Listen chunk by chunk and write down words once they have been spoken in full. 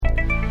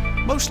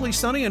Mostly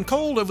sunny and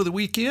cold over the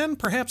weekend,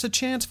 perhaps a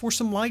chance for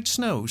some light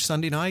snow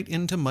Sunday night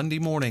into Monday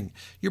morning.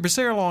 Your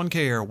Becerra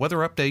Lawncare weather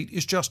update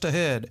is just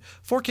ahead.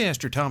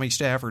 Forecaster Tommy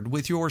Stafford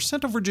with your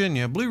Central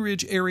Virginia Blue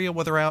Ridge area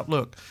weather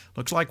outlook.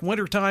 Looks like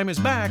wintertime is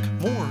back.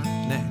 More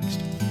next.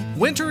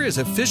 Winter is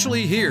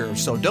officially here,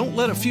 so don't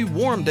let a few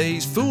warm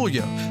days fool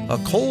you.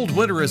 A cold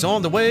winter is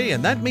on the way,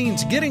 and that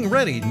means getting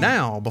ready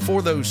now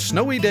before those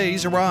snowy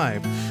days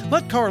arrive.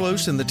 Let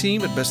Carlos and the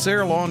team at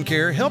Becerra Lawn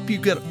Care help you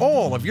get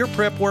all of your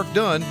prep work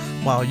done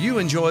while you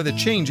enjoy the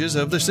changes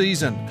of the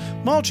season.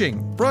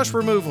 Mulching, brush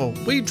removal,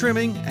 weed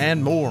trimming,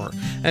 and more.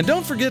 And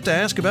don't forget to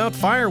ask about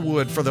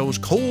firewood for those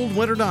cold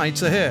winter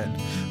nights ahead.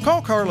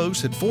 Call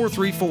Carlos at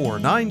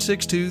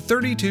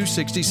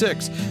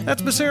 434-962-3266.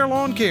 That's Becerra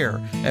Lawn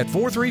Care at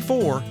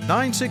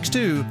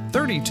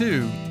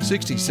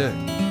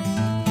 434-962-3266.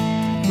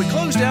 We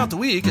closed out the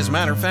week, as a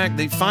matter of fact,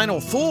 the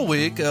final full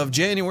week of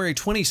January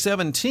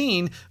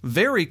 2017.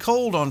 Very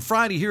cold on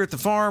Friday here at the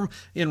farm.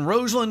 In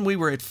Roseland, we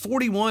were at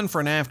 41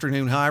 for an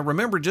afternoon high.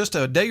 Remember, just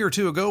a day or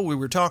two ago, we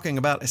were talking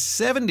about a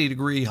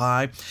 70-degree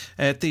high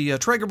at the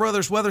Traeger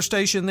Brothers weather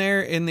station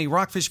there in the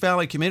Rockfish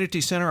Valley Community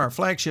Center, our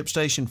flagship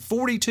station.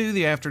 42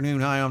 the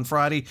afternoon high on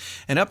Friday.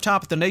 And up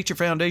top at the Nature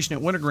Foundation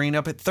at Wintergreen,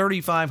 up at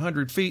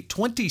 3,500 feet,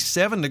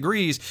 27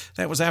 degrees.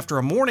 That was after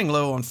a morning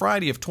low on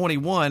Friday of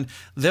 21.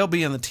 They'll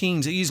be in the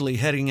teens easily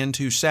heading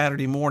into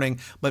Saturday morning,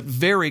 but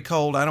very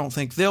cold. I don't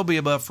think they'll be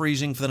above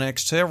freezing for the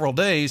next several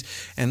days,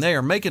 and they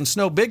are making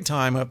snow big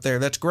time up there.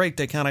 That's great.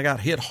 They kind of got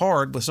hit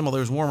hard with some of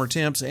those warmer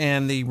temps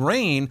and the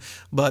rain,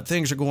 but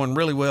things are going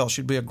really well.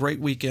 Should be a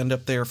great weekend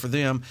up there for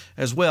them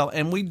as well.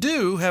 And we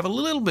do have a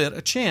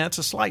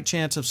slight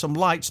chance of some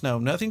light snow.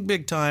 Nothing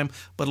big time,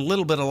 but a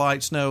little bit of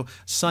light snow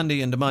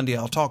Sunday into Monday.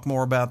 I'll talk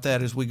more about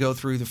that as we go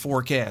through the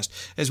forecast.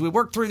 As we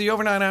work through the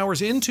overnight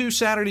hours into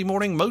Saturday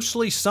morning,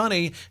 mostly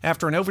sunny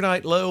after an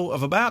overnight low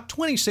of about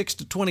 26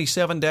 to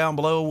 27 down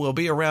below. Will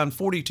be around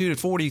 42 to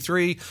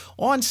 43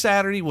 on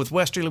Saturday with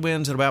westerly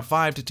winds at about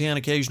 5 to 10,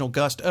 occasional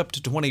gust up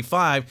to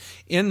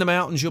 25. In the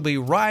mountains, you'll be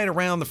right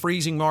around the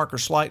freezing mark or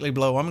slightly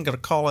below. I'm going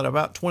to call it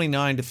about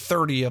 29 to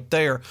 30 up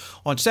there.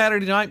 On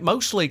Saturday night,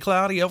 mostly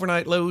cloudy,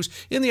 overnight lows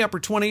in the upper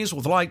 20s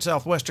with light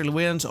southwesterly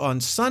winds. On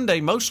Sunday,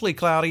 mostly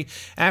cloudy,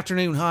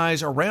 afternoon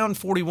highs around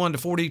 41 to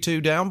 42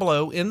 down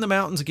below. In the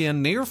mountains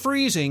again, near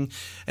freezing,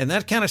 and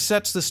that kind of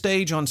sets the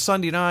stage on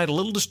Sunday night. A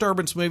little disturbance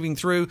moving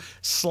through,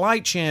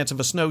 slight chance of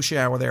a snow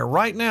shower there.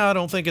 Right now, I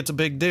don't think it's a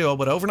big deal,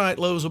 but overnight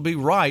lows will be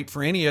right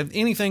for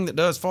anything that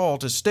does fall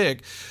to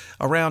stick.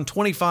 Around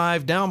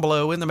 25 down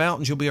below. In the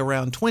mountains, you'll be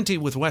around 20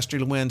 with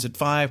westerly winds at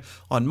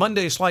 5. On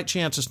Monday, slight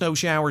chance of snow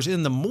showers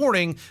in the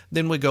morning.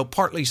 Then we go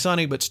partly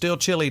sunny, but still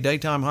chilly.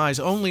 Daytime highs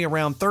only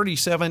around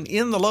 37.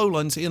 In the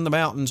lowlands, in the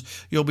mountains,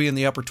 you'll be in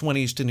the upper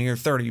 20s to near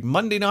 30.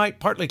 Monday night,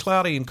 partly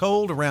cloudy and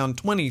cold, around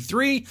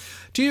 23.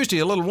 Tuesday,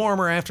 a little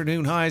warmer.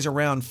 Afternoon highs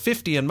around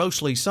 50 and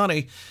mostly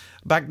sunny.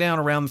 Back down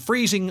around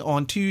freezing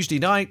on Tuesday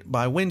night.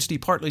 By Wednesday,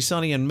 partly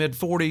sunny and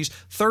mid-40s.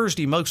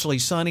 Thursday, mostly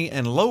sunny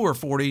and lower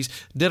 40s.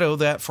 Ditto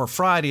that for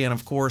Friday. And,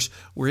 of course,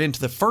 we're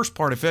into the first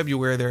part of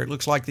February there. It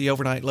looks like the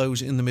overnight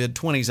lows in the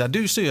mid-20s. I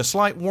do see a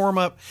slight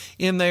warm-up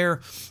in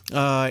there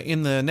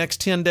in the next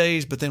 10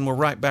 days, but then we're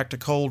right back to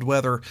cold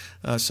weather.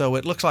 So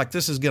it looks like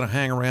this is going to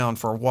hang around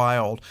for a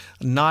while.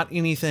 Not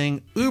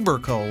anything uber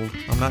cold.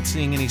 I'm not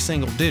seeing any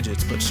single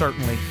digits, but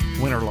certainly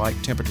winter-like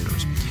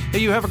temperatures. Hey,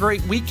 you have a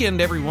great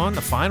weekend, everyone.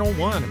 The final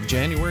one of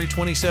January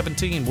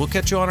 2017. We'll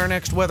catch you on our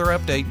next weather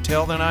update.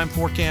 Till then, I'm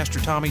forecaster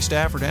Tommy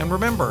Stafford. And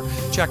remember,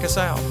 check us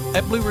out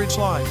at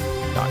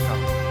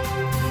BlueRidgeLive.com.